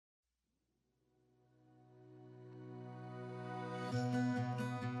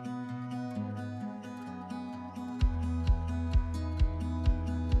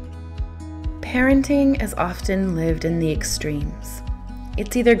Parenting is often lived in the extremes.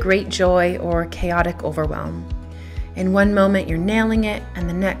 It's either great joy or chaotic overwhelm. In one moment you're nailing it, and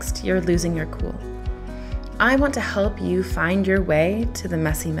the next you're losing your cool. I want to help you find your way to the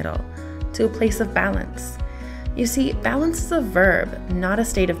messy middle, to a place of balance. You see, balance is a verb, not a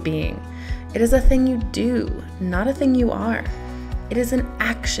state of being. It is a thing you do, not a thing you are. It is an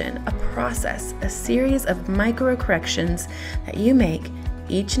action, a process, a series of micro corrections that you make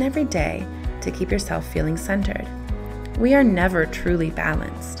each and every day to keep yourself feeling centered. We are never truly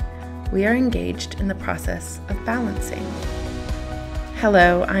balanced. We are engaged in the process of balancing.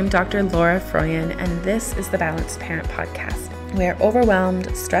 Hello, I'm Dr. Laura Froyen, and this is the Balanced Parent Podcast, where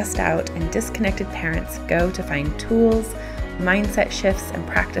overwhelmed, stressed out, and disconnected parents go to find tools, mindset shifts, and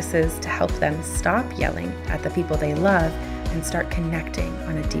practices to help them stop yelling at the people they love and start connecting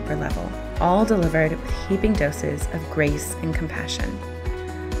on a deeper level, all delivered with heaping doses of grace and compassion.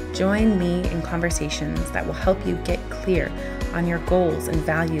 Join me in conversations that will help you get clear on your goals and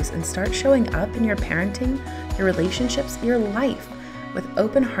values and start showing up in your parenting, your relationships, your life with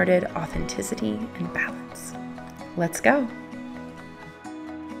open-hearted authenticity and balance. Let's go.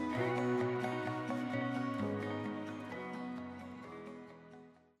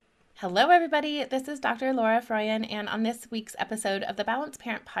 Hello, everybody. This is Dr. Laura Froyen, and on this week's episode of the Balanced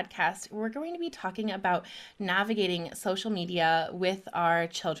Parent Podcast, we're going to be talking about navigating social media with our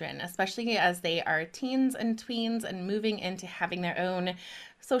children, especially as they are teens and tweens and moving into having their own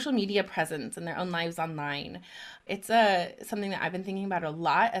social media presence and their own lives online. It's something that I've been thinking about a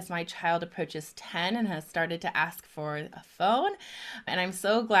lot as my child approaches 10 and has started to ask for a phone. And I'm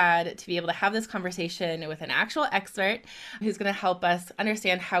so glad to be able to have this conversation with an actual expert who's going to help us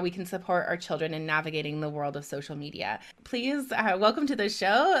understand how we can support our children in navigating the world of social media. Please welcome to the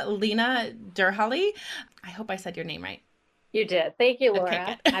show, Lena Derhally. I hope I said your name right. You did. Thank you,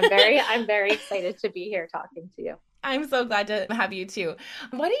 Laura. Okay, I'm very excited to be here talking to you. I'm so glad to have you too.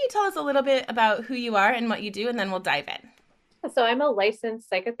 Why don't you tell us a little bit about who you are and what you do, and then we'll dive in. So I'm a licensed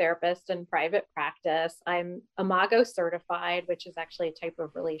psychotherapist in private practice. I'm Imago certified, which is actually a type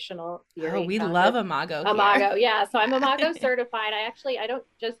of relational theory. Oh, we love Imago here. Imago, yeah. So I'm Imago certified. I don't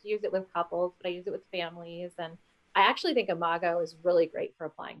just use it with couples, but I use it with families. And I actually think Imago is really great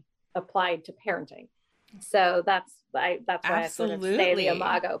for applied to parenting. So that's why I sort of say the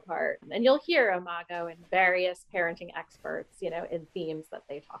Imago part. And you'll hear Imago in various parenting experts, in themes that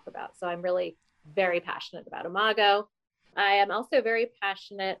they talk about. So I'm really very passionate about Imago. I am also very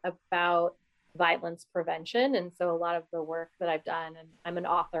passionate about violence prevention. And so a lot of the work that I've done, and I'm an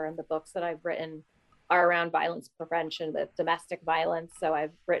author, and the books that I've written are around violence prevention with domestic violence. So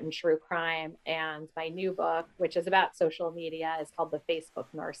I've written true crime, and my new book, which is about social media, is called The Facebook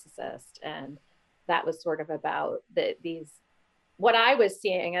Narcissist. And that was sort of about what I was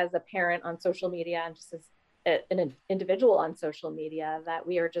seeing as a parent on social media and just as an individual on social media, that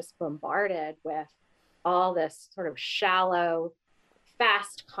we are just bombarded with all this sort of shallow,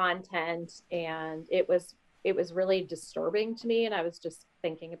 fast content. And it was really disturbing to me. And I was just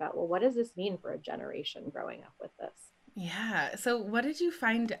thinking about, well, what does this mean for a generation growing up with this? Yeah. So what did you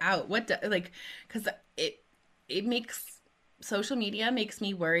find out? Because social media makes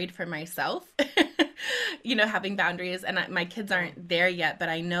me worried for myself, having boundaries, and my kids aren't there yet, but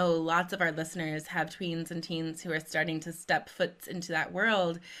I know lots of our listeners have tweens and teens who are starting to step foot into that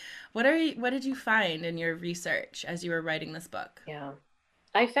world. What did you find in your research as you were writing this book? Yeah,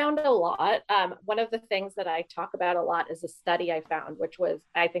 I found a lot. One of the things that I talk about a lot is a study I found, which was,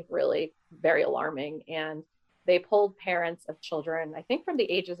 I think, really very alarming. And they polled parents of children, I think from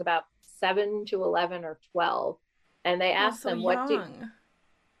the ages about 7 to 11 or 12. And they asked them,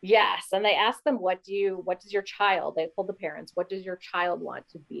 yes. And they asked them, what does your child, they told the parents, what does your child want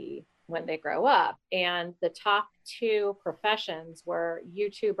to be when they grow up? And the top two professions were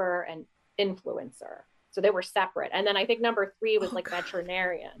YouTuber and influencer. So they were separate. And then I think number 3 was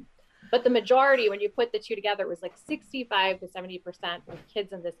veterinarian. But the majority, when you put the two together, was like 65 to 70% of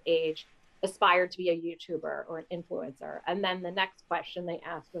kids in this age aspired to be a YouTuber or an influencer. And then the next question they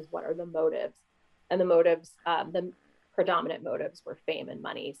asked was, what are the motives? And the predominant motives were fame and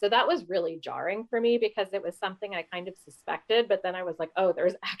money. So that was really jarring for me, because it was something I kind of suspected, but then I was like, oh,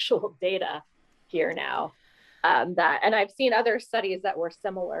 there's actual data here now. And I've seen other studies that were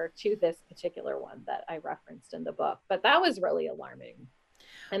similar to this particular one that I referenced in the book, but that was really alarming.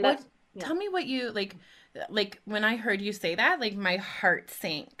 And tell me what you like when I heard you say that, my heart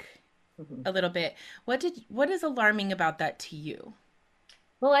sank a little bit. What is alarming about that to you?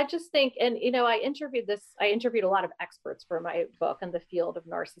 Well, I just think, and, I interviewed a lot of experts for my book in the field of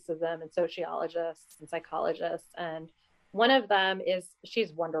narcissism, and sociologists and psychologists. And One of them is,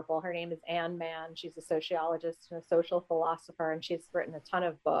 she's wonderful. Her name is Anne Mann. She's a sociologist and a social philosopher, and she's written a ton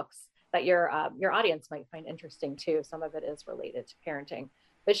of books that your audience might find interesting too. Some of it is related to parenting.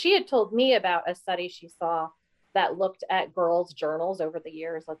 But she had told me about a study she saw that looked at girls' journals over the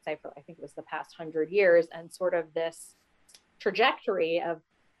years, let's say for, I think it was the past 100 years, and sort of this trajectory of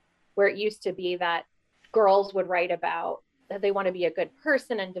where it used to be that girls would write about that they want to be a good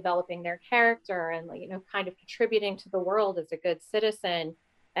person and developing their character and, like, kind of contributing to the world as a good citizen.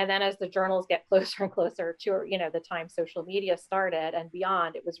 And then as the journals get closer and closer to, the time social media started and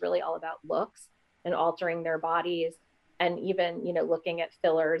beyond, it was really all about looks and altering their bodies, and even, looking at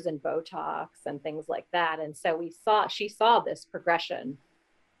fillers and Botox and things like that. And so she saw this progression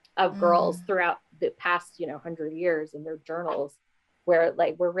of girls throughout the past, 100 years in their journals, where,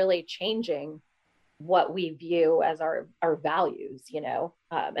 like, we're really changing what we view as our values,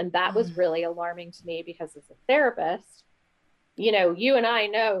 and that was really alarming to me, because as a therapist, you and I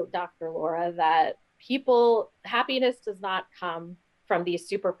know, Dr. Laura, that happiness does not come from these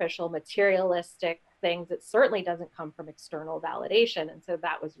superficial materialistic things. It certainly doesn't come from external validation. And so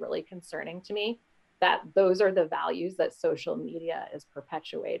that was really concerning to me, that those are the values that social media is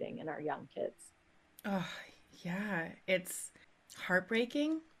perpetuating in our young kids. Oh, yeah. It's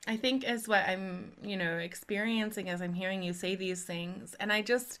heartbreaking, I think, is what I'm, experiencing as I'm hearing you say these things. And I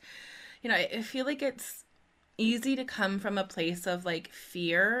just, I feel like it's easy to come from a place of like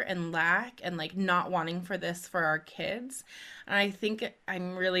fear and lack and like not wanting for this for our kids. And I think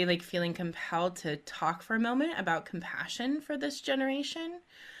I'm really like feeling compelled to talk for a moment about compassion for this generation.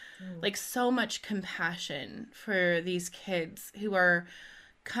 Like, so much compassion for these kids who are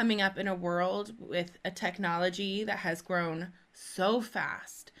coming up in a world with a technology that has grown so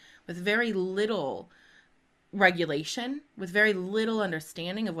fast, with very little regulation, with very little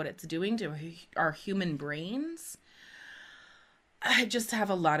understanding of what it's doing to our human brains. I just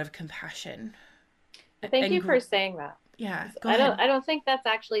have a lot of compassion. Thank you for saying that. Yeah, go I ahead. don't I don't think that's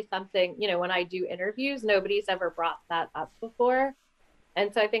actually something, when I do interviews, nobody's ever brought that up before.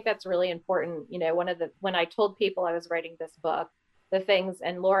 And so I think that's really important. When I told people I was writing this book, the things,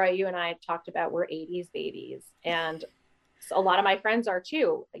 and Laura, you and I talked about, we're 80s babies. And a lot of my friends are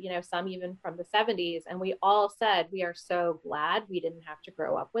too, some even from the 70s. And we all said, we are so glad we didn't have to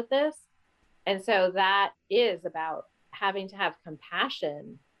grow up with this. And so that is about having to have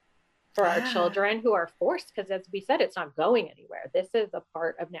compassion for our Yeah. children who are forced, because as we said, it's not going anywhere. This is a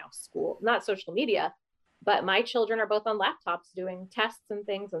part of now school, not social media, but my children are both on laptops doing tests and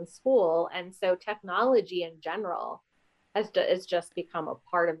things in school. And so technology in general has just become a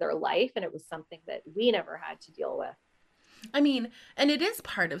part of their life. And it was something that we never had to deal with. I mean, and it is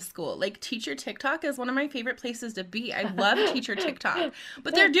part of school. Like, teacher TikTok is one of my favorite places to be. I love teacher TikTok.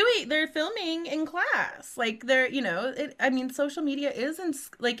 But they're filming in class. Like, I mean, social media is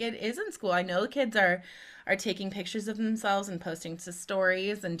it is in school. I know kids are taking pictures of themselves and posting to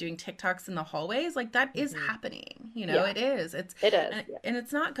stories and doing TikToks in the hallways. Like, that is Mm-hmm. happening. Yeah, It is. it is. And, Yeah. and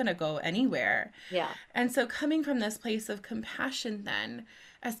it's not going to go anywhere. Yeah. And so, coming from this place of compassion, then,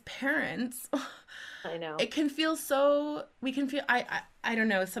 as parents, I know. it can feel so, we can feel, I don't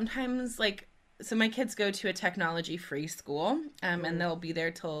know, sometimes, like, so my kids go to a technology free school, and Mm. they'll be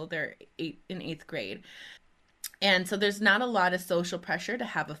there till they're in eighth grade. And so there's not a lot of social pressure to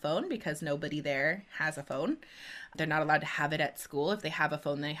have a phone, because nobody there has a phone. They're not allowed to have it at school. If they have a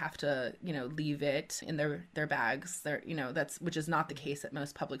phone, they have to, leave it in their bags. That's, which is not the case at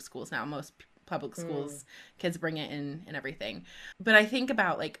most public schools now. Most public Mm. schools, kids bring it in and everything. But I think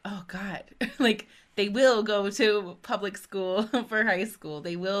about, like, oh God, like, they will go to public school for high school.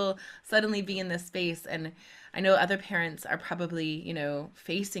 They will suddenly be in this space. And I know other parents are probably,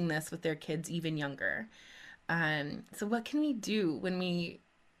 facing this with their kids even younger. So what can we do when we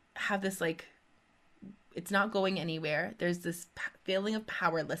have this, like, it's not going anywhere? There's this feeling of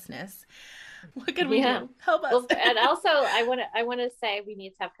powerlessness. What can we Yeah. do? Help us. Well, and also I want to say we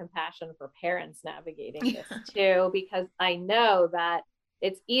need to have compassion for parents navigating this Yeah. too, because I know that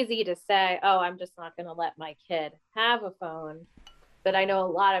it's easy to say, "Oh, I'm just not going to let my kid have a phone." But I know a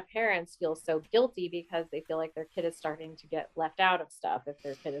lot of parents feel so guilty because they feel like their kid is starting to get left out of stuff if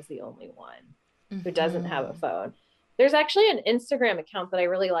their kid is the only one who doesn't have a Mm-hmm. phone. There's actually an Instagram account that I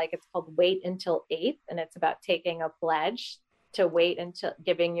really like. It's called Wait Until Eighth, and it's about taking a pledge to wait until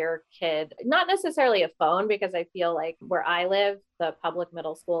giving your kid not necessarily a phone, because I feel like where I live, the public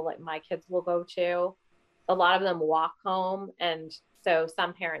middle school like my kids will go to, a lot of them walk home. And so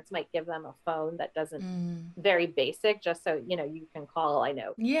some parents might give them a phone that doesn't, Mm. very basic, just so you can call. I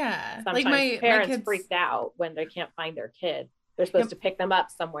know Yeah. Like sometimes my parents kids. freaked out when they can't find their kid. they're supposed Yep. to pick them up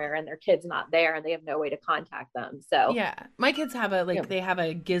somewhere and their kid's not there and they have no way to contact them. So, Yeah. My kids have a yeah. like they have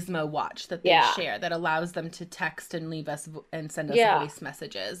a gizmo watch that they Yeah. share that allows them to text and leave us and send us Yeah. voice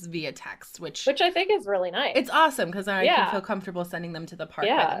messages via text, which Which I think is really it's nice. awesome because I can Yeah. feel comfortable sending them to the park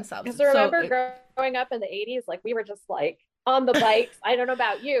by Yeah. themselves. Because I So remember it, growing up in the 80s, like we were just like on the bikes. I don't know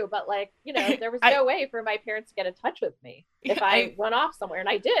about you, but like, there was I no way for my parents to get in touch with me if I I went off somewhere. And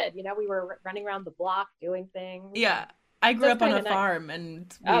I did, we were running around the block doing things. And yeah. I so grew it's up on kind a of nice. farm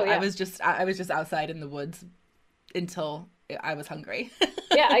and Oh, we yeah. I was just outside in the woods until I was hungry.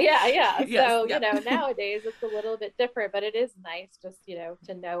 Yeah, yeah, yeah. Yes, So, yep. nowadays it's a little bit different, but it is nice just,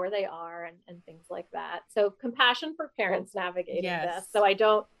 to know where they are and things like that. So compassion for parents navigating this. Yes. So I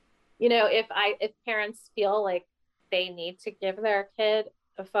don't, if parents feel like they need to give their kid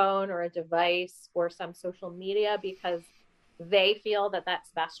a phone or a device or some social media because they feel that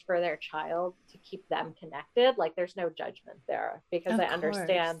that's best for their child to keep them connected, like there's no judgment there because I Of course.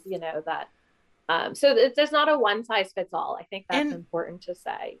 understand, that so there's not a one size fits all. I think that's And important to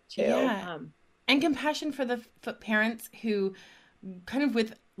say too. yeah, and compassion for the parents who kind of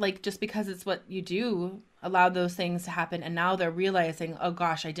with like just because it's what you do allowed those things to happen and now they're realizing, oh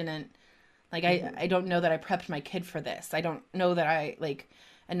gosh, I didn't like Mm-hmm. I don't know that I prepped my kid for this. I don't know that I like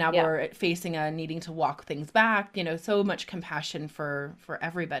and now Yeah, we're facing a needing to walk things back, so much compassion for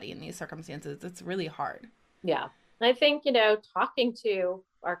everybody in these circumstances. It's really hard. yeah. And I think talking to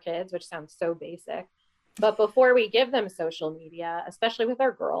our kids, which sounds so basic, but before we give them social media, especially with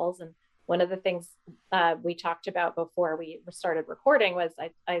our girls, and one of the things we talked about before we started recording was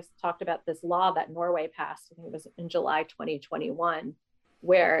I talked about this law that Norway passed. I think it was in July 2021,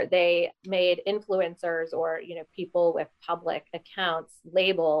 where they made influencers or people with public accounts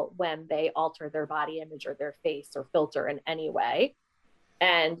label when they alter their body image or their face or filter in any way,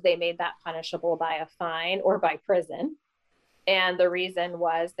 and they made that punishable by a fine or by prison. And the reason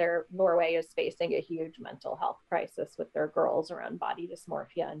was Norway is facing a huge mental health crisis with their girls around body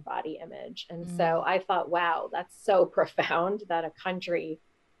dysmorphia and body image. And Mm. so I thought, wow, that's so profound that a country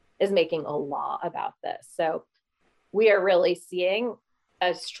is making a law about this. So we are really seeing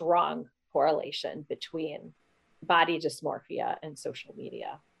a strong correlation between body dysmorphia and social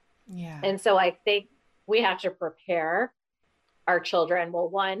media. Yeah. And so I think we have to prepare our children. Well,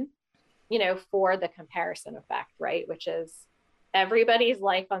 one, for the comparison effect, right? Which is everybody's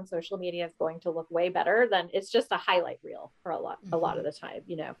life on social media is going to look way better than it's just a highlight reel for a lot Hmm. of the time.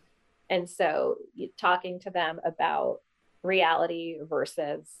 And so talking to them about reality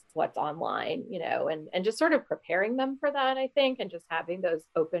versus what's online, and just sort of preparing them for that, I think, and just having those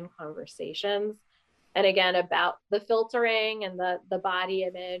open conversations. And again, about the filtering and the body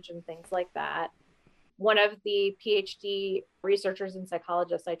image and things like that. One of the PhD researchers and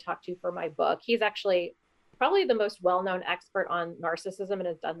psychologists I talked to for my book, he's actually probably the most well-known expert on narcissism and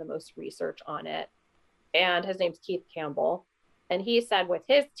has done the most research on it. And his name's Keith Campbell. And he said with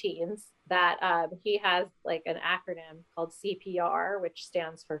his teens that he has like an acronym called CPR, which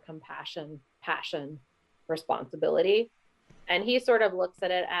stands for compassion, passion, responsibility. And he sort of looks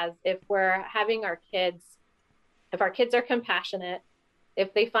at it as if our kids are compassionate,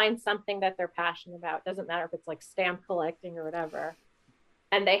 if they find something that they're passionate about, doesn't matter if it's like stamp collecting or whatever,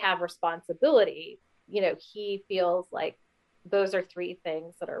 and they have responsibility, he feels like those are three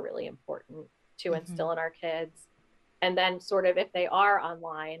things that are really important to Hmm. instill in our kids. And then sort of if they are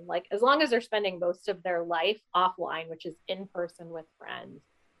online, like as long as they're spending most of their life offline, which is in person with friends,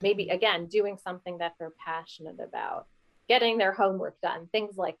 maybe Hmm. again doing something that they're passionate about, getting their homework done,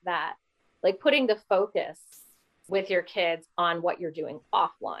 things like that, like putting the focus with your kids on what you're doing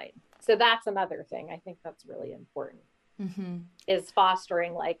offline. So that's another thing I think that's really important, Hmm. is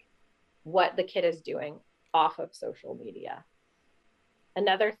fostering like what the kid is doing off of social media.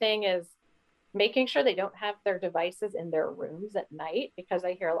 Another thing is making sure they don't have their devices in their rooms at night, because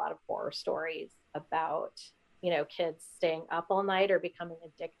I hear a lot of horror stories about, kids staying up all night or becoming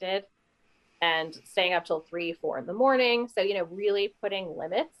addicted and staying up till 3, 4 in the morning. So, really putting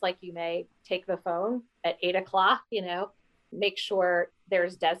limits, like you may take the phone at 8 o'clock, make sure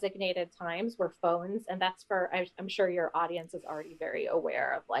there's designated times where phones, and that's I'm sure your audience is already very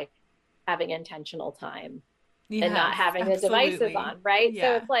aware of like having intentional time and not Yes, having the devices absolutely. on, right? So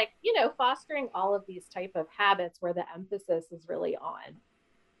Yeah. it's like, fostering all of these type of habits where the emphasis is really on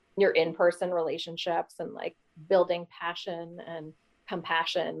your in-person relationships and like building passion and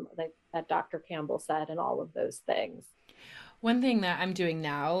compassion, like that Dr. Campbell said, and all of those things. One thing that I'm doing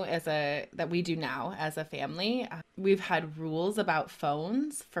now that we do now as a family, we've had rules about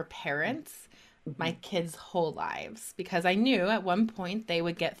phones for parents my Mm-hmm. kids' whole lives because I knew at one point they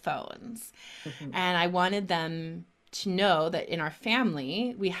would get phones Mm-hmm. and I wanted them to know that in our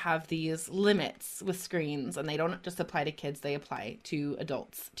family, we have these limits with screens, and they don't just apply to kids, they apply to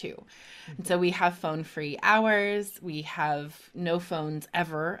adults too. And so we have phone-free hours. We have no phones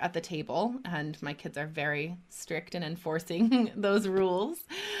ever at the table, and my kids are very strict in enforcing those rules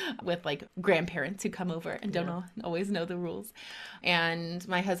with like grandparents who come over and don't always know the rules. And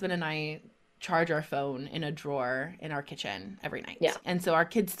my husband and I charge our phone in a drawer in our kitchen every night. Yeah. And so our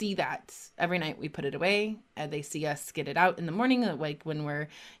kids see that every night we put it away, and they see us get it out in the morning, like when we're,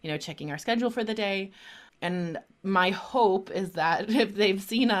 checking our schedule for the day. And my hope is that if they've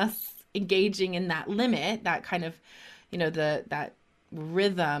seen us engaging in that limit, that kind of, that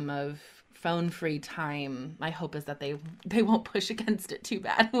rhythm of phone-free time, my hope is that they won't push against it too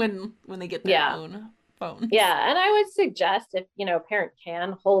bad when they get their own phones. Yeah. And I would suggest if, a parent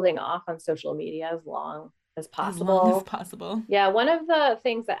can, holding off on social media as long as possible. As long as possible. Yeah. One of the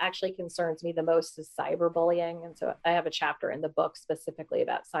things that actually concerns me the most is cyberbullying. And so I have a chapter in the book specifically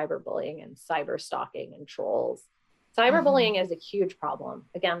about cyberbullying and cyber stalking and trolls. Cyberbullying is a huge problem.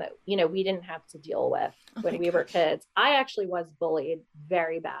 Again, that, we didn't have to deal with when we were kids. I actually was bullied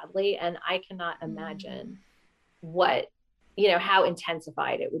very badly, and I cannot imagine what, how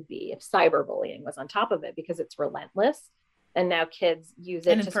intensified it would be if cyberbullying was on top of it, because it's relentless. And now kids use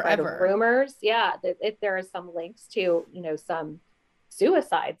it to spread rumors. Yeah. There are some links to, some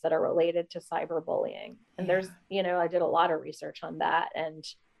suicides that are related to cyberbullying. And there's, I did a lot of research on that. And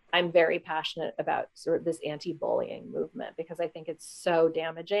I'm very passionate about sort of this anti-bullying movement, because I think it's so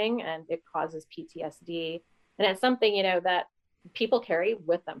damaging and it causes PTSD. And it's something, that people carry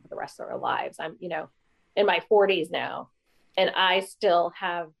with them for the rest of their lives. I'm, in my 40s now, and I still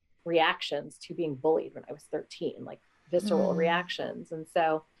have reactions to being bullied when I was 13, like visceral reactions. And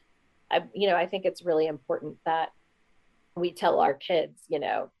so I think it's really important that we tell our kids,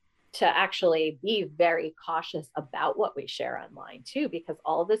 to actually be very cautious about what we share online too, because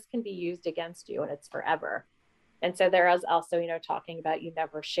all this can be used against you and it's forever. And so there is also, talking about you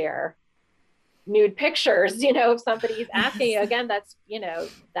never share nude pictures, if somebody's asking you again, that's,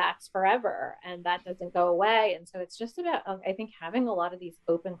 that's forever, and that doesn't go away. And so it's just about, I think, having a lot of these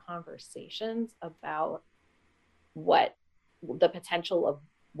open conversations about what the potential of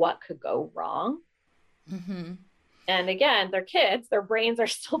what could go wrong. And again, they're kids, their brains are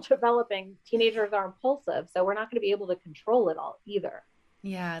still developing. Teenagers are impulsive, so we're not going to be able to control it all either.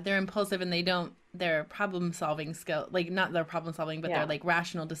 Yeah, they're impulsive, and their problem solving skill, like not their problem solving, but their like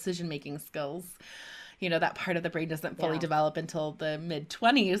rational decision making skills, that part of the brain doesn't fully develop until the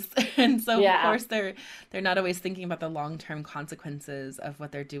mid-20s. And so of course they're not always thinking about the long-term consequences of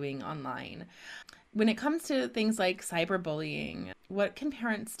what they're doing online. When it comes to things like cyberbullying, what can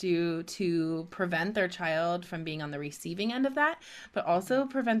parents do to prevent their child from being on the receiving end of that, but also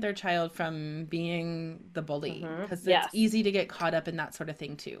prevent their child from being the bully? Because it's easy to get caught up in that sort of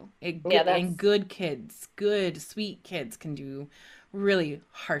thing too. And good kids, good, sweet kids can do really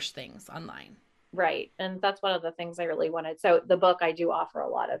harsh things online. Right. And that's one of the things I really wanted. So the book, I do offer a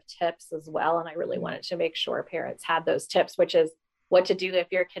lot of tips as well. And I really wanted to make sure parents had those tips, which is what to do if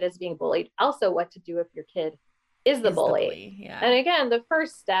your kid is being bullied. Also, what to do if your kid is the bully. Yeah. And again, the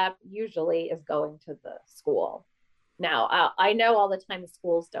first step usually is going to the school. Now, I know all the time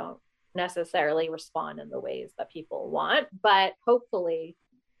schools don't necessarily respond in the ways that people want, but hopefully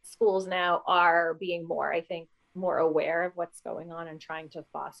schools now are being more, I think, more aware of what's going on and trying to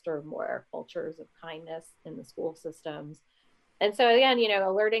foster more cultures of kindness in the school systems. And so again,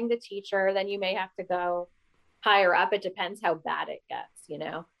 alerting the teacher, then you may have to go higher up. It depends how bad it gets,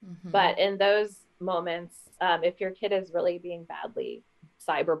 but in those moments, if your kid is really being badly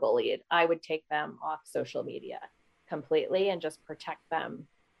cyberbullied, I would take them off social media completely and just protect them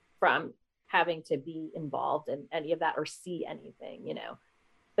from having to be involved in any of that or see anything,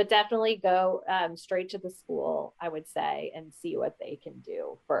 but definitely go straight to the school, I would say, and see what they can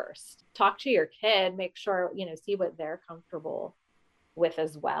do first. Talk to your kid, make sure, see what they're comfortable with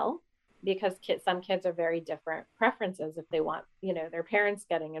as well. Because some kids are very different preferences if they want, their parents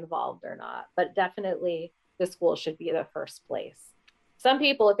getting involved or not. But definitely the school should be the first place. Some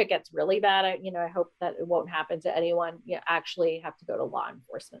people, if it gets really bad, I hope that it won't happen to anyone, actually have to go to law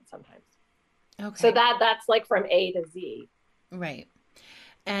enforcement sometimes. Okay. So that's like from A to Z. Right.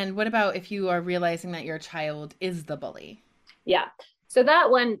 And what about if you are realizing that your child is the bully? Yeah. So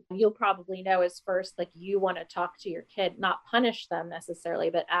that one you'll probably know is first, like you want to talk to your kid, not punish them necessarily,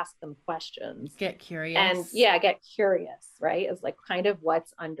 but ask them questions. Get curious. And get curious, right? Is like kind of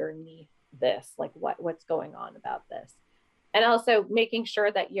what's underneath this, like what's going on about this. And also making sure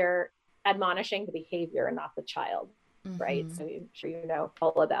that you're admonishing the behavior and not the child, right? So I'm sure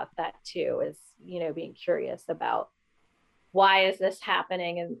all about that too, is, being curious about why is this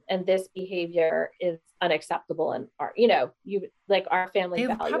happening, and this behavior is unacceptable, and our, you know, you like our family They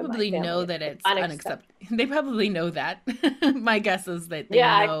value and my probably know family that is it's unacceptable. unacceptable. They probably know that. My guess is that they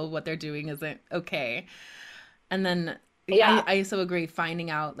Yeah, know what they're doing isn't okay. And then yeah, I so agree, finding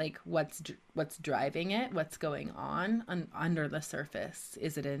out like what's driving it, what's going on under the surface.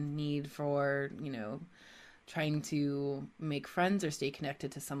 Is it a need for, trying to make friends or stay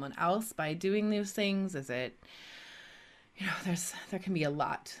connected to someone else by doing those things? Is it, there can be a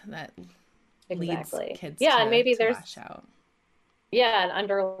lot that leads exactly. kids Yeah, and maybe to there's, lash out. yeah, an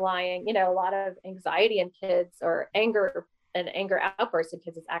underlying, you know, a lot of anxiety in kids, or anger, and anger outbursts in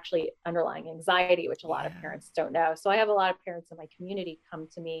kids is actually underlying anxiety, which a lot of Yeah. parents don't know. So I have a lot of parents in my community come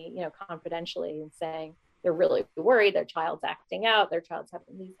to me, you know, confidentially and saying they're really worried their child's acting out, their child's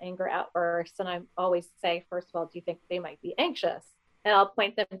having these anger outbursts. And I always say, first of all, do you think they might be anxious? And I'll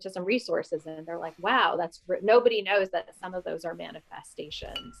point them to some resources, and they're like, wow, nobody knows that some of those are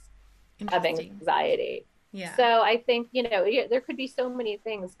manifestations of Interesting. anxiety. Yeah. So I think, you know, there could be so many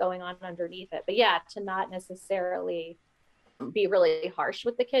things going on underneath it. But yeah, to not necessarily be really harsh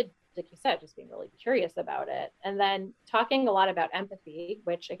with the kid, like you said, just being really curious about it. And then talking a lot about empathy,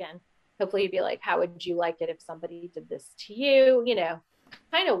 which again, hopefully you'd be like, how would you like it if somebody did this to you? You know,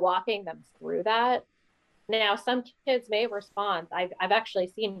 kind of walking them through that. Now, some kids may respond. I've actually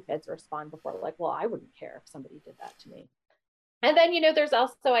seen kids respond before, like, well, I wouldn't care if somebody did that to me. And then, you know, there's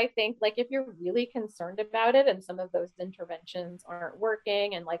also, I think, like if you're really concerned about it and some of those interventions aren't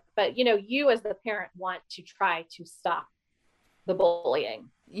working, and like, but, you know, you as the parent want to try to stop the bullying.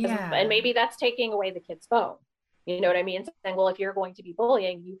 And Yeah. maybe that's taking away the kid's phone. You know what I mean? Saying, well, if you're going to be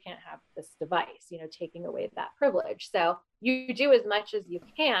bullying, you can't have this device, you know, taking away that privilege. So you do as much as you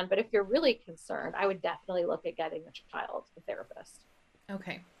can. But if you're really concerned, I would definitely look at getting the child a therapist.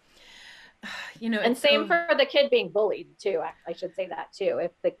 Okay. And It's same so. for the kid being bullied too. I should say that too.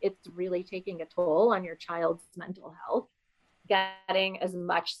 If it's really taking a toll on your child's mental health, getting as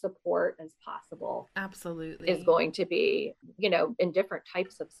much support as possible is Absolutely. going to be, you know, in different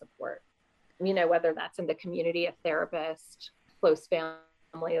types of support. You know, whether that's in the community, a therapist, close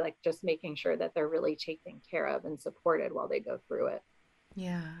family, like just making sure that they're really taken care of and supported while they go through it.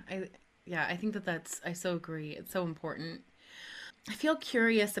 Yeah. I think I so agree. It's so important. I feel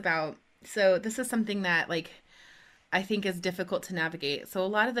curious about, so this is something that like I think is difficult to navigate. So a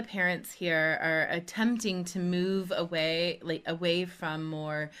lot of the parents here are attempting to move away from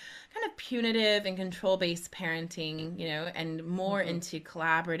more kind of punitive and control-based parenting, and more Mm-hmm. into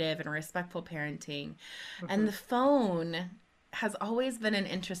collaborative and respectful parenting. And Mm-hmm. the phone has always been an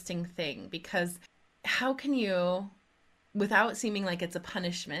interesting thing because how can you, without seeming like it's a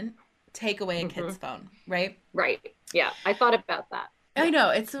punishment, take away a Mm-hmm. kid's phone, right? Right. Yeah. I thought about that. I Yeah. know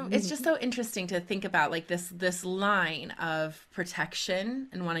it's just Mm-hmm. so interesting to think about like this line of protection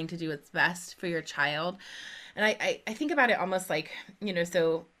and wanting to do what's best for your child. And I think about it almost like,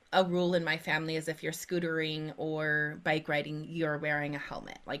 so a rule in my family is if you're scootering or bike riding, you're wearing a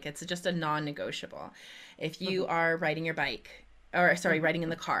helmet. Like it's just a non-negotiable. If you Mm-hmm. are riding your bike, or sorry, riding in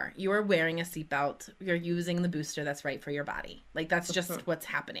Mm-hmm. the car, you are wearing a seatbelt. You're using the booster that's right for your body. Like that's Mm-hmm. just what's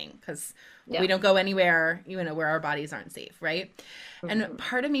happening because we Yeah. don't go anywhere, where our bodies aren't safe, right? And Mm-hmm.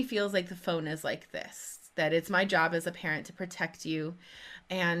 part of me feels like the phone is like this, that it's my job as a parent to protect you.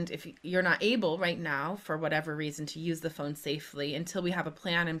 And if you're not able right now, for whatever reason, to use the phone safely until we have a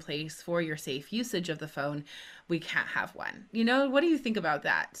plan in place for your safe usage of the phone, we can't have one. What do you think about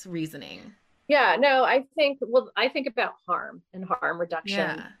that reasoning? Yeah, no, I think, well, I think about harm and harm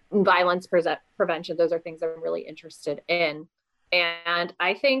reduction, Yeah. violence prevention. Those are things I'm really interested in. And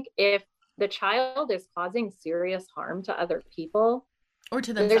I think if the child is causing serious harm to other people, Or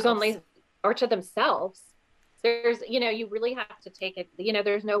to there's themselves. only, or to themselves, there's, you know, you really have to take it, you know,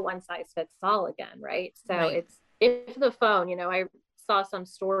 there's no one size fits all again, right? So Right. it's, if the phone, you know, I saw some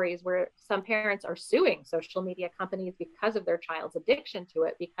stories where some parents are suing social media companies because of their child's addiction to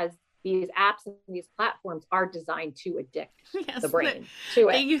it, because these apps and these platforms are designed to addict the Yes. brain to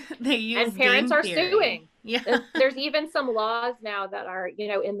it. They use And parents game are theory. suing. Yeah. There's even some laws now that are, you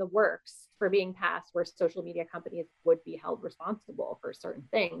know, in the works for being passed where social media companies would be held responsible for certain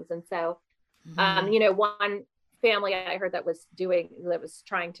things. And so, Hmm. you know, one family I heard that was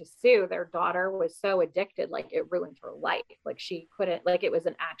trying to sue, their daughter was so addicted, like it ruined her life. Like she couldn't, like it was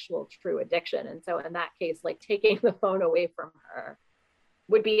an actual true addiction. And so in that case, like taking the phone away from her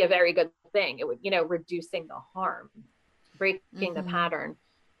would be a very good thing. It would, you know, reducing the harm, breaking the Hmm. pattern.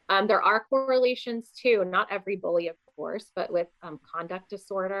 There are correlations too, not every bully, of course, but with conduct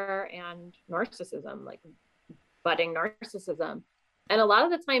disorder and narcissism, like budding narcissism. And a lot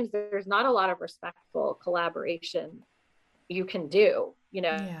of the times there's not a lot of respectful collaboration, you can do,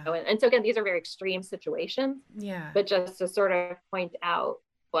 Yeah. and so again, these are very extreme situations, Yeah. but just to sort of point out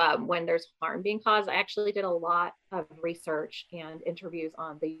when there's harm being caused. I actually did a lot of research and interviews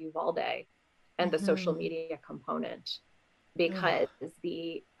on the Uvalde and the social Mm-hmm. media component, Ugh. because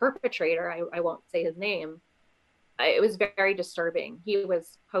the perpetrator, I won't say his name, it was very disturbing. He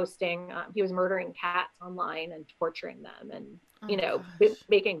was posting, he was murdering cats online and torturing them, and Oh gosh.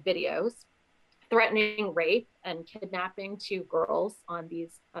 making videos, threatening rape and kidnapping to girls on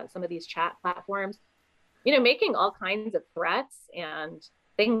these some of these chat platforms. Making all kinds of threats and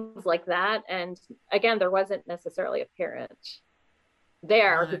things like that. And again, there wasn't necessarily a parent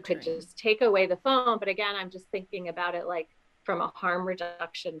there who could Monitoring. just take away the phone. But again, I'm just thinking about it like from a harm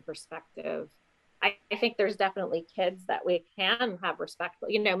reduction perspective. I think there's definitely kids that we can have respect.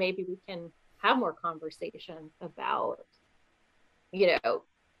 Maybe we can have more conversations about, you know,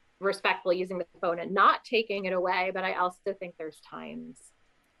 respectfully using the phone and not taking it away. But I also think there's times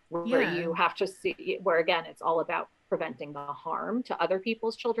where Yeah. you have to see, where again, it's all about preventing the harm to other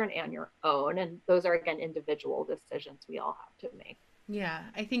people's children and your own. And those are, again, individual decisions we all have to make. Yeah.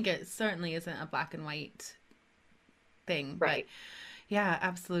 I think it certainly isn't a black and white thing, but Right. yeah,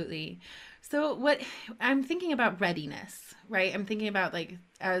 absolutely. So what I'm thinking about readiness, right? I'm thinking about like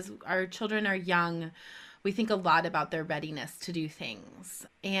as our children are young, we think a lot about their readiness to do things.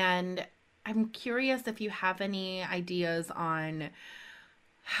 And I'm curious if you have any ideas on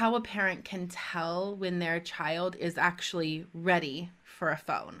how a parent can tell when their child is actually ready for a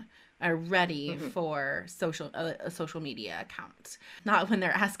phone or ready Mm-hmm. for a social media account. Not when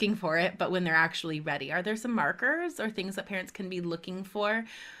they're asking for it, but when they're actually ready. Are there some markers or things that parents can be looking for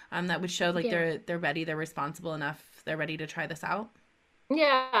that would show like Yeah. they're ready, they're responsible enough, they're ready to try this out?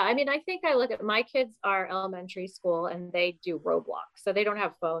 Yeah, I mean, I think I look at my kids are elementary school and they do Roblox. So they don't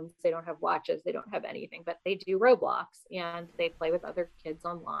have phones, they don't have watches, they don't have anything, but they do Roblox and they play with other kids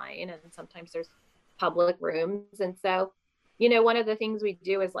online. And sometimes there's public rooms. And so, one of the things we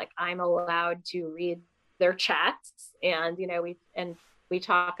do is like I'm allowed to read their chats, and we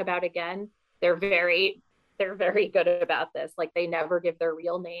talk about, again, they're very they're very good about this. Like they never give their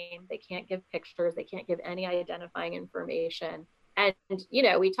real name, they can't give pictures, they can't give any identifying information. And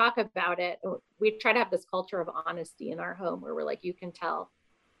we talk about it. We try to have this culture of honesty in our home where we're like, you can tell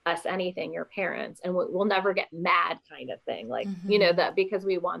us anything, your parents, and we'll never get mad, kind of thing, like, Mm-hmm. that, because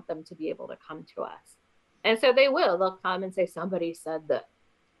we want them to be able to come to us. And so they'll come and say, somebody said the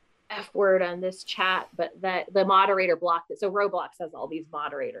F word on this chat, but that the moderator blocked it. So Roblox has all these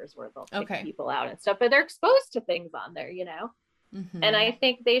moderators where they'll kick Okay. people out and stuff, but they're exposed to things on there. And Mm-hmm. I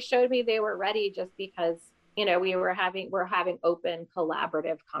think they showed me they were ready just because, we're having open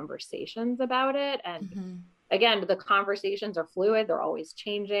collaborative conversations about it. And Mm-hmm. again, the conversations are fluid, they're always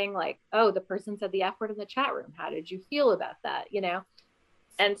changing. Like, oh, the person said the F word in the chat room, how did you feel about that?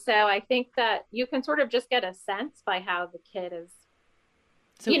 And so I think that you can sort of just get a sense by how the kid is,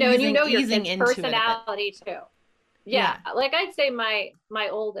 So and your easing kid's into it a bit. personality too. Yeah, Yeah. like I'd say my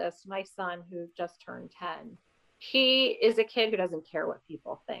oldest, my son who just turned 10, he is a kid who doesn't care what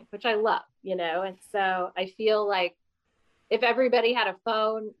people think, which I love. And so I feel like if everybody had a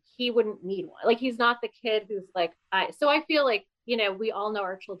phone, he wouldn't need one. Like he's not the kid who's like so I feel like, we all know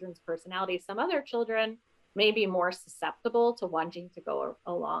our children's personalities. Some other children may be more susceptible to wanting to go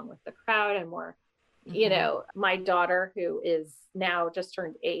along with the crowd and more, Mm-hmm. my daughter, who is now just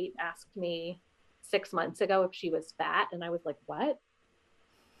turned 8, asked me 6 months ago if she was fat. And I was like, what?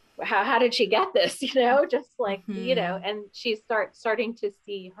 How did she get this? Just like, Mm-hmm. and she's starting to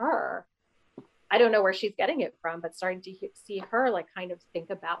see her. I don't know where she's getting it from, but starting to see her like kind of think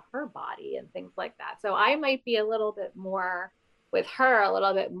about her body and things like that. So I might be a little bit more with her, a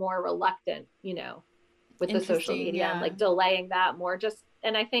little bit more reluctant, with the social Interesting. media and Yeah. like delaying that more. Just,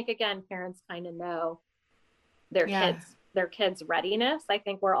 and I think again, parents kind of know their Yeah. kids their kids readiness. I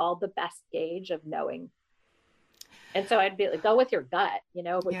think we're all the best gauge of knowing. And so I'd be like, go with your gut,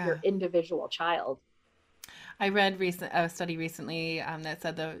 with Yeah. your individual child. I read a study recently that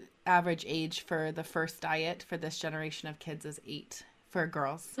said the average age for the first diet for this generation of kids is 8 for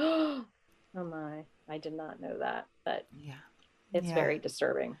girls. Oh my, I did not know that, but Yeah. it's Yeah. very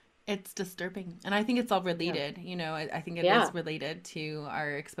disturbing. It's disturbing. And I think it's all Yeah. related. I think it is Yeah. related to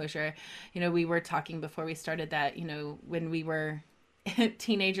our exposure. We were talking before we started that, when we were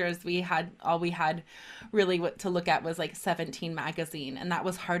teenagers, we had really what to look at was like 17 magazine, and that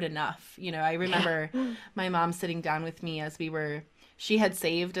was hard enough. I Yeah. remember my mom sitting down with me as she had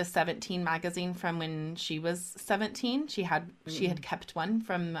saved a 17 magazine from when she was 17. She had Mm-mm. kept one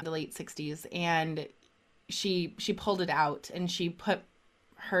from the late 60s, and she pulled it out and she put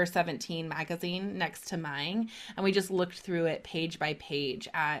her 17 magazine next to mine, and we just looked through it page by page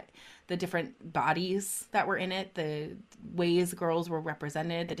at the different bodies that were in it, the ways girls were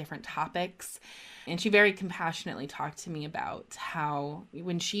represented, the different topics. And she very compassionately talked to me about how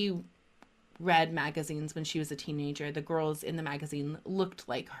when she read magazines when she was a teenager, the girls in the magazine looked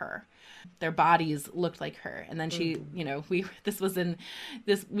like her. Their bodies looked like her. And then she, you know, we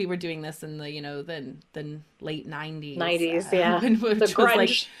were doing this in the, you know, the late 90s. 90s, yeah. Which the was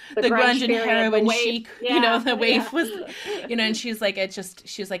grunge, like the grunge and period, heroin chic, yeah, you know, the wave yeah. was, you know, and she's like,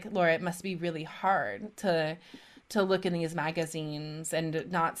 Laura, it must be really hard to look in these magazines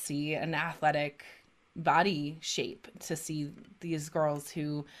and not see an athletic body shape, to see these girls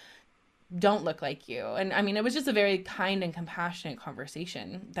who don't look like you. And I mean, it was just a very kind and compassionate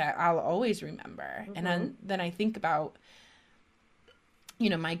conversation that I'll always remember. Mm-hmm. And then I think about, you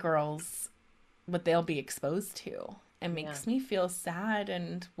know, my girls, what they'll be exposed to. It makes me feel sad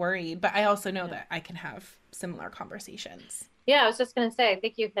and worried, but I also know that I can have similar conversations. Yeah, I was just going to say, I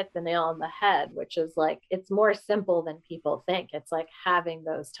think you hit the nail on the head, which is like, it's more simple than people think. It's like having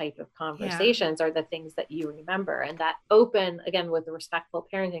those type of conversations are the things that you remember. And that open, again, with the respectful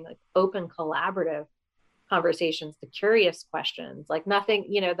parenting, like open collaborative conversations, the curious questions, like nothing,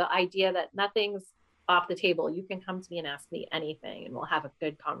 you know, the idea that nothing's off the table. You can come to me and ask me anything and we'll have a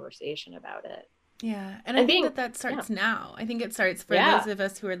good conversation about it. Yeah. And I think that starts now. I think it starts for those of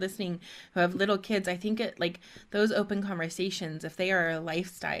us who are listening who have little kids. I think it, like, those open conversations, if they are a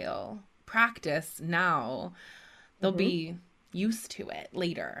lifestyle practice now, they'll be used to it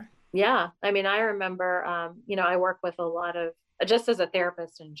later. Yeah. I mean, I remember, you know, I work with a lot of, just as a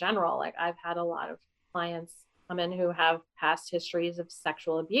therapist in general, like I've had a lot of clients come in who have past histories of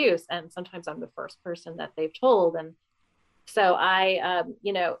sexual abuse. And sometimes I'm the first person that they've told. And so I,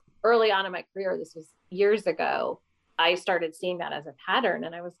 you know, early on in my career, this was years ago, I started seeing that as a pattern.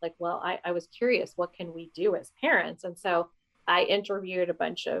 And I was like, well, I was curious, what can we do as parents? And so I interviewed a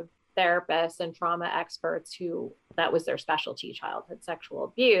bunch of therapists and trauma experts who that was their specialty, childhood sexual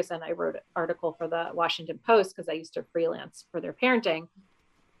abuse. And I wrote an article for the Washington Post because I used to freelance for their parenting.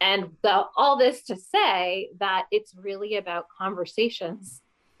 And all this to say that it's really about conversations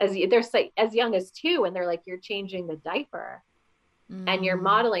as they're like as young as 2, and they're like, you're changing the diaper and you're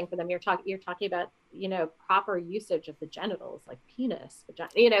modeling for them. You're talking about, you know, proper usage of the genitals, like penis,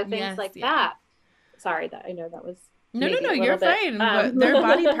 vagina, you know, things like that. Sorry, that I know that was no, you're fine. They're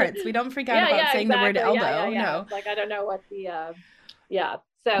body parts. We don't forget about saying the word elbow. No, like I don't know what the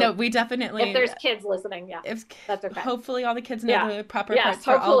So no, we definitely. If there's kids listening, that's okay. Hopefully, all the kids know the proper parts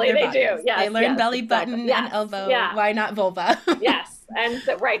for all of their they bodies. Do. Yes, they learn belly button and elbow. Why not vulva? Yes, and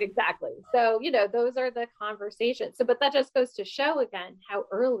so, right, exactly. So you know, those are the conversations. So, but that just goes to show again how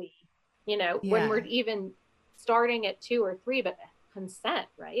early, you know, when we're even starting at 2 or 3, but consent,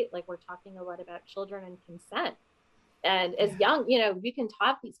 right? Like we're talking a lot about children and consent. And as young, you know, we can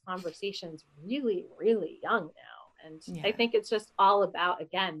have these conversations really, really young now. And I think it's just all about,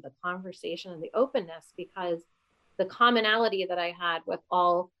 again, the conversation and the openness, because the commonality that I had with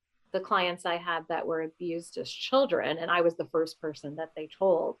all the clients I had that were abused as children, and I was the first person that they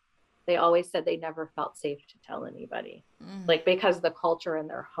told, they always said they never felt safe to tell anybody. Like, because the culture in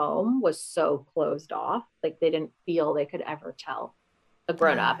their home was so closed off, like they didn't feel they could ever tell a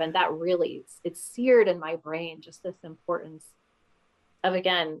grown up. And that really, it's seared in my brain, just this importance of,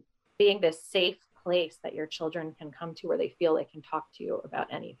 again, being this safe place that your children can come to where they feel they can talk to you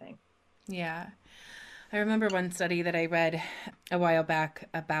about anything. Yeah. I remember one study that I read a while back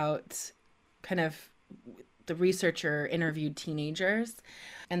about kind of the researcher interviewed teenagers,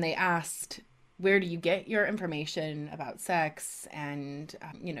 and they asked, where do you get your information about sex and,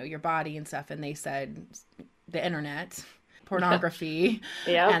 you know, your body and stuff? And they said the internet, pornography,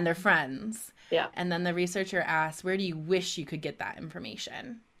 and their friends. Yeah. And then the researcher asked, where do you wish you could get that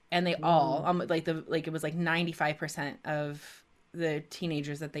information? And they all, it was like 95% of the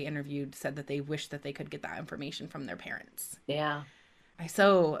teenagers that they interviewed said that they wish that they could get that information from their parents. Yeah. I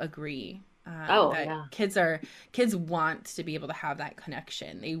so agree. Kids want to be able to have that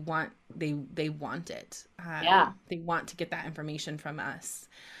connection. They want it. They want to get that information from us.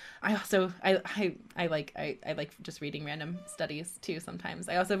 I also, I like just reading random studies too sometimes.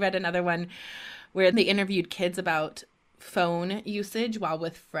 I also read another one where they interviewed kids about phone usage while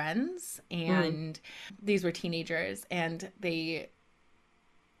with friends, and these were teenagers, and I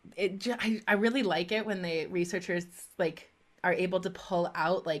really like it when the researchers like are able to pull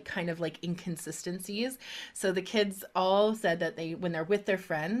out like kind of like inconsistencies. So the kids all said that when they're with their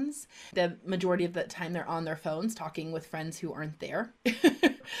friends, the majority of the time they're on their phones talking with friends who aren't there.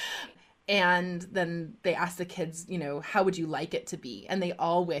 And then they asked the kids, you know, how would you like it to be? And they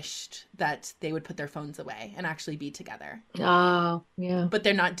all wished that they would put their phones away and actually be together. Oh, yeah. But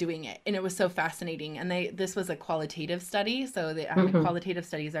they're not doing it. And it was so fascinating. And this was a qualitative study. So the qualitative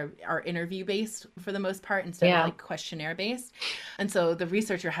studies are interview based for the most part instead of like questionnaire based. And so the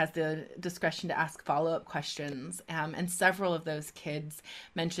researcher has the discretion to ask follow-up questions. And several of those kids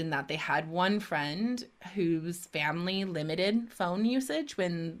mentioned that they had one friend whose family limited phone usage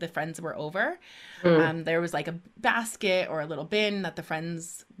when the friends were over. There was like a basket or a little bin that the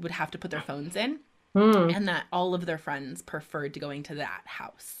friends would have to put their phones in. And that all of their friends preferred to going to that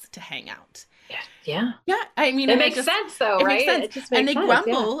house to hang out. Yeah. I mean, it makes sense though, right? It just makes sense. And they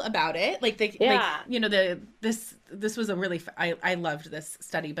grumble about it. Like like, you know, this was a really, I loved this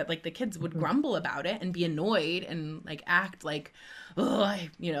study, but like the kids would grumble about it and be annoyed and like act like, oh,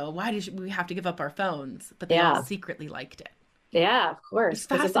 you know, why did we have to give up our phones? But they all secretly liked it. Yeah, of course.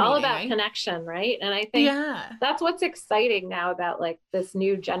 Because it's all about connection, right? And I think that's what's exciting now about like this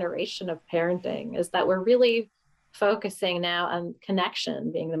new generation of parenting is that we're really focusing now on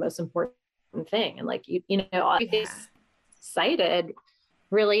connection being the most important thing. And like, you know, all these cited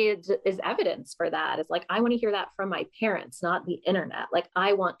really is evidence for that. It's like, I want to hear that from my parents, not the internet. Like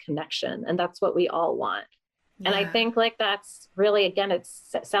I want connection, and that's what we all want. And I think like that's really, again, it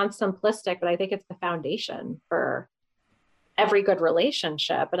sounds simplistic, but I think it's the foundation for every good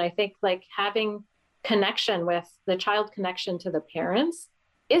relationship. And I think like having connection with the child, connection to the parents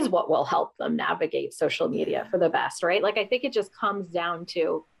is what will help them navigate social media for the best, right? Like I think it just comes down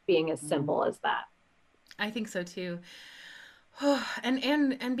to being as simple as that. I think so too.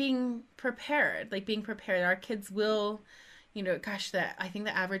 And being prepared, like being prepared. Our kids will, you know, gosh, I think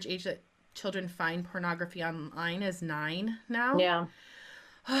the average age that children find pornography online is 9 now. Yeah.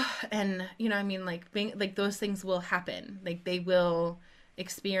 And, you know, I mean, like being like those things will happen. Like they will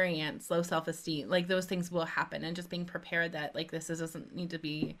experience low self-esteem. Like those things will happen, and just being prepared that like this doesn't need to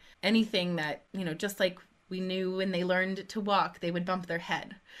be anything that, you know, just like we knew when they learned to walk, they would bump their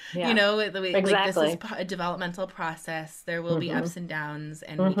head. You know, like this is a developmental process. There will be ups and downs,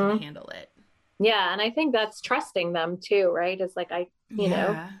 and we can handle it. Yeah. And I think that's trusting them too, right? It's like, you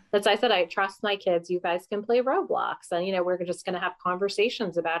know, that's, I said, I trust my kids. You guys can play Roblox, and, you know, we're just going to have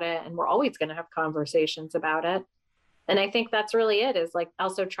conversations about it, and we're always going to have conversations about it. And I think that's really it, is like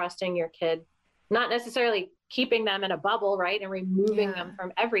also trusting your kid, not necessarily keeping them in a bubble, right? And removing them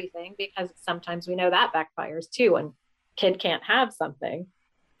from everything, because sometimes we know that backfires too. When kid can't have something,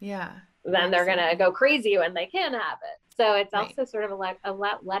 then they're going to go crazy when they can have it. So it's also sort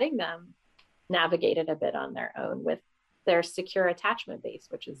of letting them navigate it a bit on their own with their secure attachment base,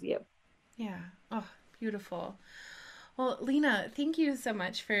 which is you. Yeah. Oh, beautiful. Well, Lena, thank you so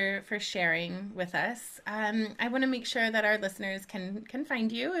much for sharing with us. I want to make sure that our listeners can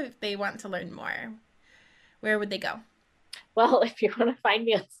find you if they want to learn more. Where would they go? Well, if you want to find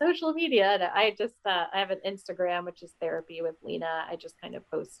me on social media, I have an Instagram, which is Therapy with Lena. I just kind of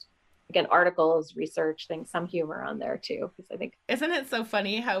post, again, articles, research things, some humor on there too. Because I think, isn't it so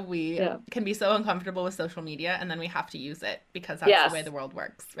funny how we can be so uncomfortable with social media, and then we have to use it because that's the way the world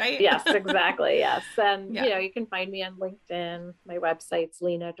works, right? Yes, exactly. Yes. And, you know, you can find me on LinkedIn. My website's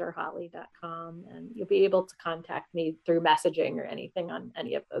lenaderhally.com, and you'll be able to contact me through messaging or anything on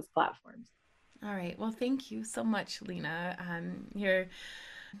any of those platforms. All right. Well, thank you so much, Lena. You're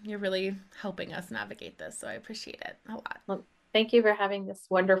really helping us navigate this, so I appreciate it a lot. Well, thank you for having this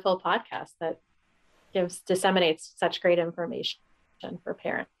wonderful podcast that disseminates such great information for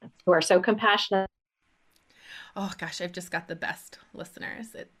parents who are so compassionate. Oh gosh, I've just got the best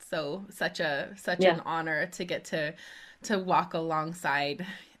listeners. It's such an honor to get to walk alongside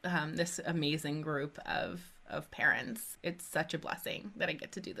this amazing group of parents. It's such a blessing that I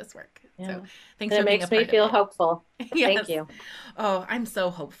get to do this work. So thanks for being a part of it. It makes me feel hopeful. Yes. Thank you. Oh, I'm so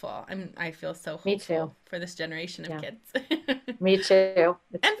hopeful. I feel so hopeful. Me too. For this generation of kids. Me too.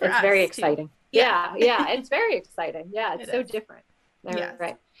 It's very exciting. Yeah. It's very exciting. Yeah, it's so different.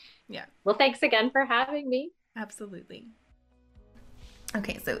 Right. Yeah. Well, thanks again for having me. Absolutely.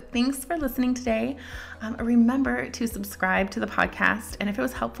 Okay, so thanks for listening today. Remember to subscribe to the podcast, and if it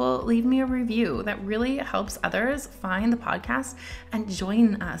was helpful, leave me a review. That really helps others find the podcast and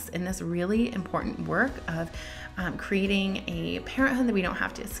join us in this really important work of creating a parenthood that we don't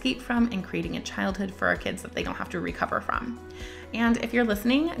have to escape from, and creating a childhood for our kids that they don't have to recover from. And if you're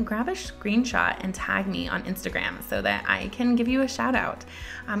listening, grab a screenshot and tag me on Instagram so that I can give you a shout out.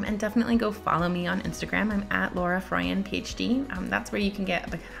 And definitely go follow me on Instagram. I'm at Laura Froyen, PhD. That's where you can get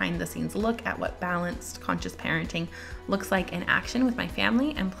a behind the scenes look at what balanced conscious parenting looks like in action with my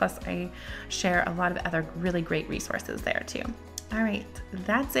family. And plus I share a lot of other really great resources there too. All right,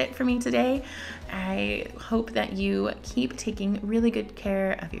 that's it for me today. I hope that you keep taking really good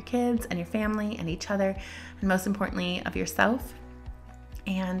care of your kids and your family and each other, and most importantly, of yourself.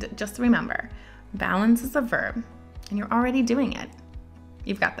 And just remember, balance is a verb, and you're already doing it.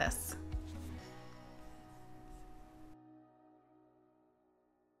 You've got this.